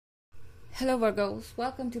Hello Virgos,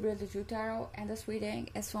 welcome to Brilliant True Tarot, and this reading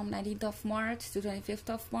is from 19th of March to 25th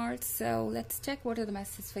of March. So let's check what are the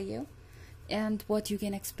messages for you and what you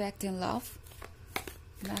can expect in love.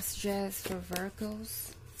 Messages for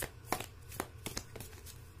Virgos.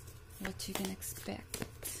 What you can expect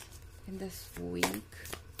in this week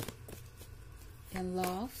in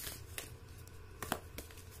love.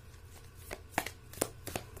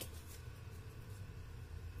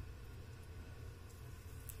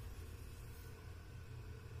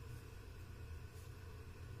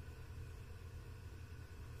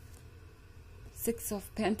 Six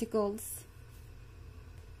of Pentacles,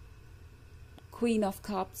 Queen of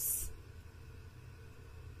Cups,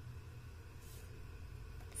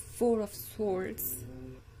 Four of Swords,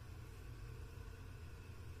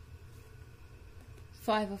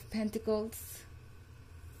 Five of Pentacles,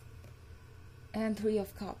 and Three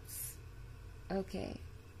of Cups. Okay,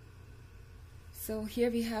 so here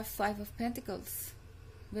we have Five of Pentacles.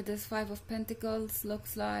 With this Five of Pentacles,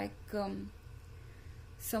 looks like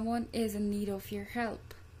someone is in need of your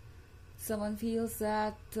help. Someone feels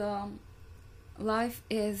that life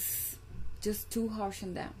is just too harsh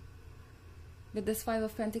on them. With this Five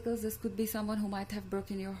of Pentacles, this could be someone who might have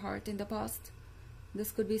broken your heart in the past.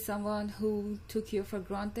 This could be someone who took you for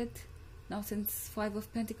granted. Now, since Five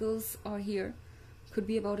of Pentacles are here, could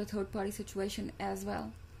be about a third party situation as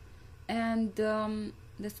well. And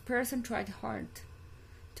this person tried hard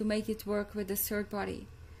to make it work with this third party.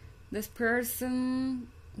 This person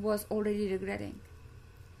was already regretting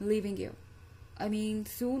leaving you. I mean,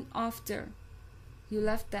 soon after you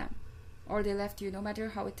left them, or they left you, no matter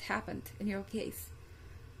how it happened in your case,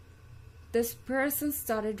 this person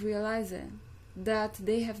started realizing that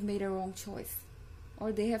they have made a wrong choice,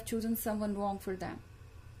 or they have chosen someone wrong for them.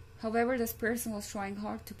 However, this person was trying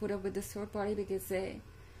hard to put up with this third party because they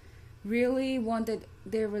really wanted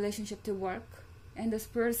their relationship to work. And this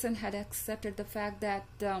person had accepted the fact that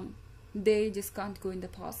they just can't go in the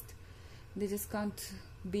past. They just can't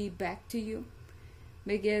be back to you,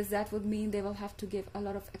 because that would mean they will have to give a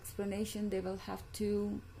lot of explanation. They will have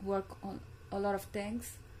to work on a lot of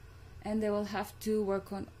things, and they will have to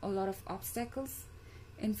work on a lot of obstacles.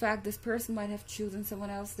 In fact, this person might have chosen someone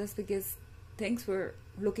else just because things were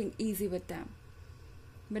looking easy with them.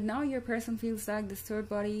 But now your person feels like this third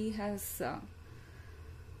party has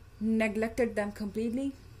neglected them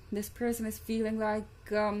completely. This person is feeling like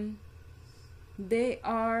they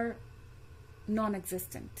are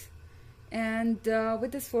non-existent. And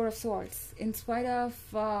with this Four of Swords, in spite of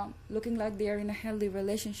looking like they are in a healthy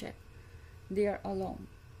relationship, they are alone.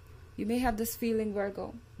 You may have this feeling,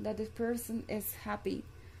 Virgo, that this person is happy.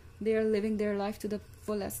 They are living their life to the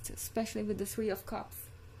fullest, especially with the Three of Cups.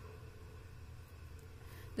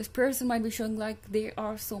 This person might be showing like they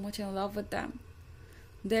are so much in love with them.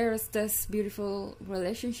 There is this beautiful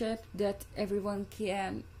relationship that everyone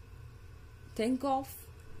can think of,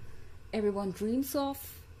 everyone dreams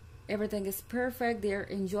of. Everything is perfect. They are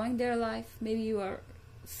enjoying their life. Maybe you are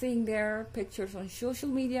seeing their pictures on social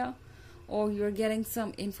media, or you're getting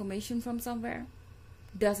some information from somewhere.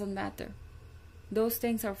 Doesn't matter. Those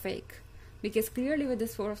things are fake, because clearly with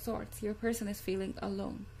this Four of Swords, your person is feeling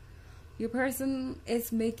alone. Your person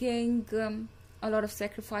is making a lot of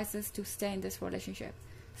sacrifices to stay in this relationship,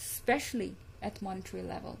 especially at monetary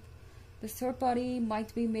level. The third party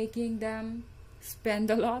might be making them spend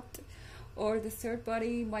a lot, or the third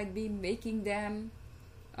party might be making them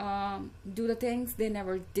do the things they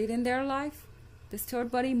never did in their life. This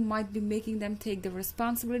third party might be making them take the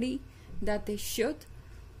responsibility that they should,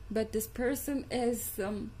 but this person is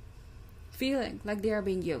feeling like they are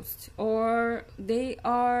being used, or they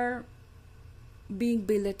are being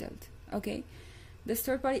belittled. Okay, this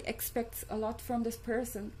third party expects a lot from this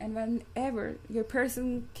person, and whenever your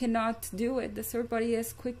person cannot do it, the third party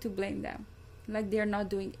is quick to blame them, like they're not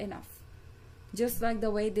doing enough, just like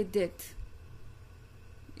the way they did,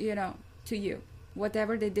 you know, to you.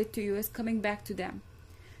 Whatever they did to you is coming back to them.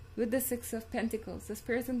 With the Six of Pentacles, this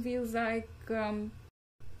person feels like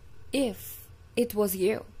if it was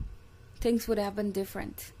you, things would have been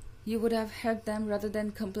different. You would have helped them rather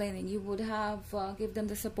than complaining. You would have give them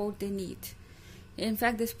the support they need. In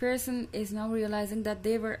fact, this person is now realizing that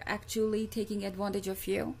they were actually taking advantage of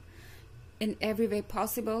you in every way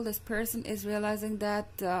possible. This person is realizing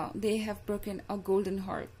that they have broken a golden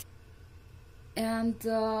heart. And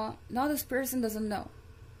now this person doesn't know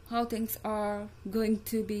how things are going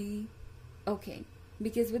to be okay.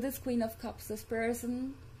 Because with this Queen of Cups, this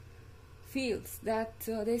person feels that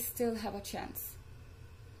they still have a chance.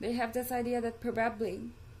 They have this idea that probably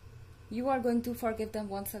you are going to forgive them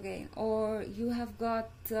once again, or you have got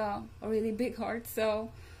a really big heart, so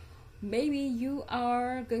maybe you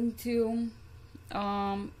are going to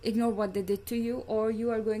ignore what they did to you, or you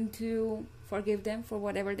are going to forgive them for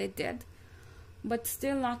whatever they did, but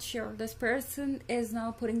still not sure. This person is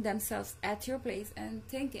now putting themselves at your place and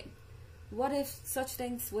thinking, what if such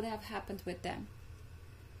things would have happened with them?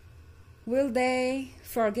 Will they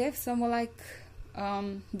forgive someone like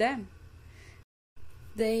them?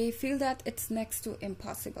 They feel that it's next to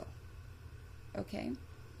impossible. Okay.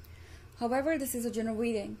 However, this is a general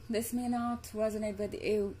reading. This may not resonate with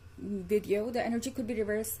you. The energy could be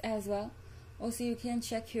reversed as well. Also, you can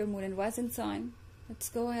check your moon and rising sign. Let's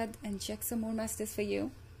go ahead and check some more messages for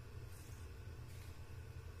you.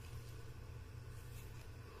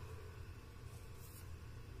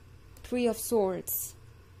 Three of Swords.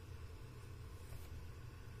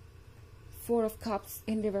 Four of Cups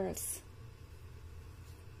in reverse.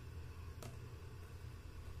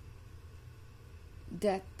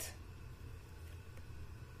 Death.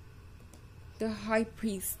 The High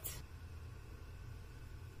Priest.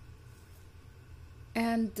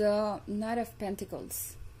 And the Knight of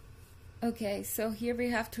Pentacles. Okay, so here we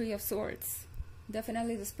have Three of Swords.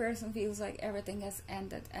 Definitely this person feels like everything has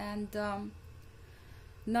ended and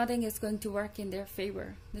nothing is going to work in their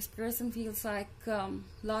favor. This person feels like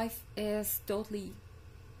life is totally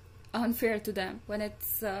unfair to them, when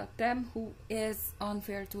it's them who is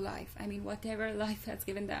unfair to life. I mean, whatever life has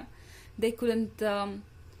given them, they couldn't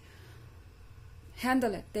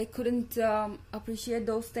handle it. They couldn't appreciate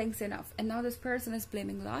those things enough, and now this person is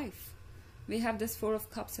blaming life. We have this Four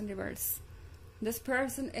of Cups in reverse. This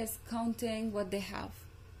person is counting what they have.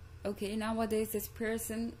 Okay, nowadays this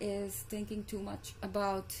person is thinking too much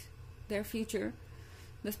about their future.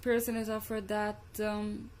 This person is afraid that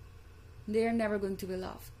they're never going to be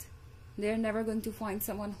loved. They're never going to find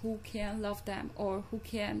someone who can love them or who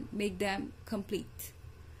can make them complete.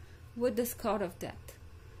 With this card of Death,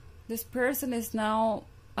 this person is now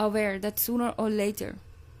aware that sooner or later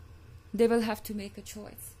they will have to make a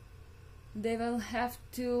choice. They will have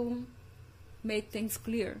to make things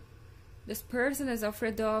clear. This person is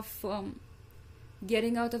afraid of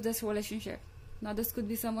getting out of this relationship. Now this could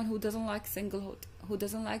be someone who doesn't like singlehood, who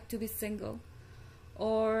doesn't like to be single,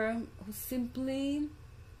 or who simply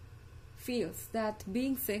feels that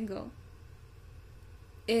being single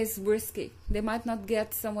is risky. They might not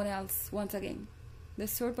get someone else once again.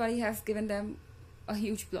 This third party has given them a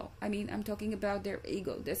huge blow. I mean, I'm talking about their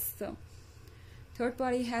ego. This third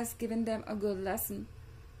party has given them a good lesson,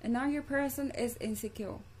 and now your person is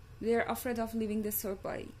insecure. They're afraid of leaving this third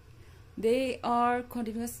party. They are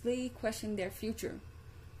continuously questioning their future.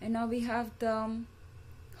 And now we have the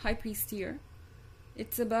High Priest here.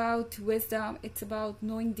 It's about wisdom. It's about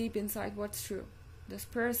knowing deep inside what's true. This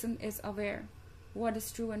person is aware what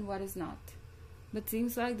is true and what is not. But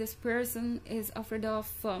seems like this person is afraid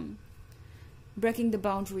of breaking the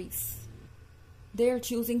boundaries. They are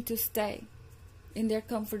choosing to stay in their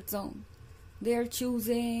comfort zone. They are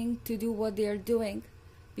choosing to do what they are doing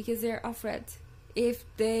because they're afraid if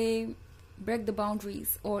they break the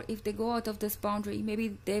boundaries, or if they go out of this boundary,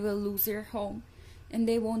 maybe they will lose their home and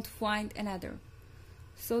they won't find another.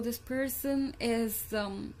 So this person is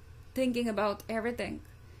thinking about everything,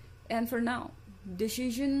 and for now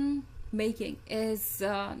decision making is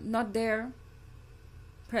not their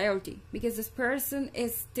priority, because this person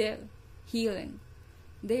is still healing.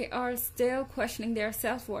 They are still questioning their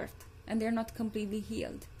self-worth, and they're not completely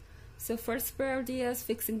healed. So first priority is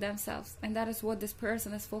fixing themselves, and that is what this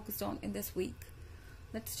person is focused on in this week.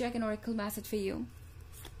 Let's check an oracle message for you.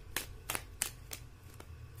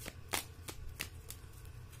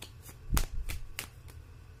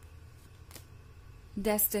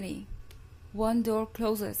 Destiny. One door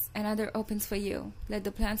closes, another opens for you. Let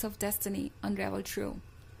the plans of destiny unravel true.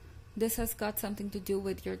 This has got something to do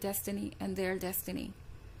with your destiny and their destiny.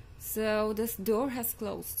 So this door has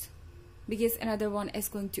closed because another one is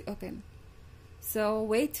going to open. So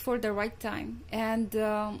wait for the right time, and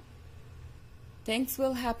things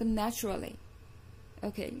will happen naturally.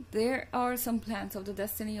 Okay, there are some plans of the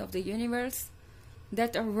destiny of the universe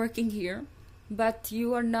that are working here, but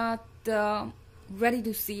you are not ready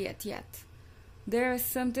to see it yet. There is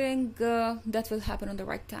something that will happen on the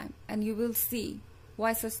right time, and you will see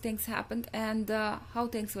why such things happened and how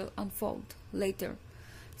things will unfold later.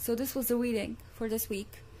 So this was the reading for this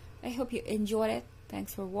week. I hope you enjoyed it.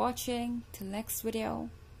 Thanks for watching. Till next video.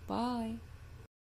 Bye.